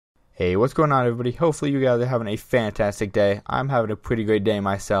Hey, what's going on, everybody? Hopefully you guys are having a fantastic day. I'm having a pretty great day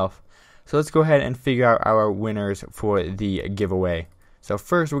myself. So let's go ahead and figure out our winners for the giveaway. So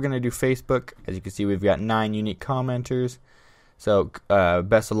first we're going to do Facebook. As you can see, we've got 9 unique commenters. So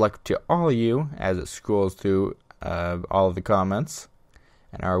best of luck to all of you as it scrolls through all of the comments.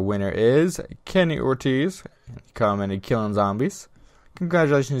 And our winner is Kenny Ortiz. He commented killing zombies.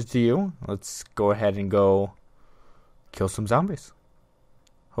 Congratulations to you. Let's go ahead and go kill some zombies.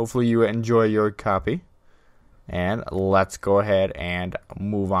 Hopefully you enjoy your copy. And let's go ahead and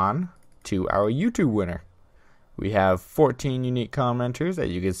move on to our YouTube winner. We have 14 unique commenters that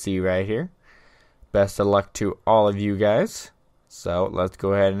you can see right here. Best of luck to all of you guys. So let's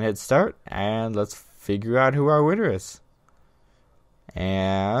go ahead and hit start and let's figure out who our winner is.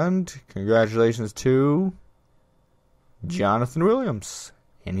 And congratulations to Jonathan Williams.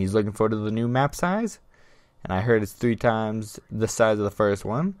 And he's looking forward to the new map size. And I heard it's 3 times the size of the first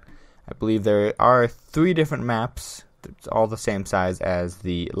one. I believe there are 3 different maps. It's all the same size as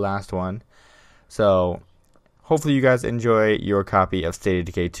the last one. So hopefully you guys enjoy your copy of State of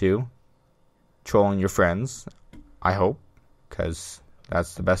Decay 2. Trolling your friends, I hope, because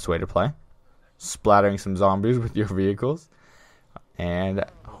that's the best way to play. Splattering some zombies with your vehicles. And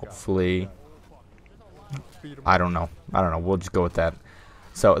hopefully, I don't know. We'll just go with that.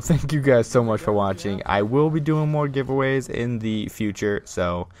 So thank you guys so much for watching. I will be doing more giveaways in the future,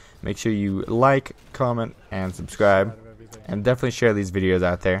 so make sure you like, comment, and subscribe, and definitely share these videos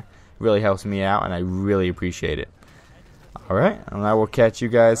out there. It really helps me out and I really appreciate it. Alright, and I will catch you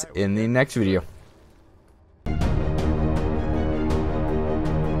guys in the next video.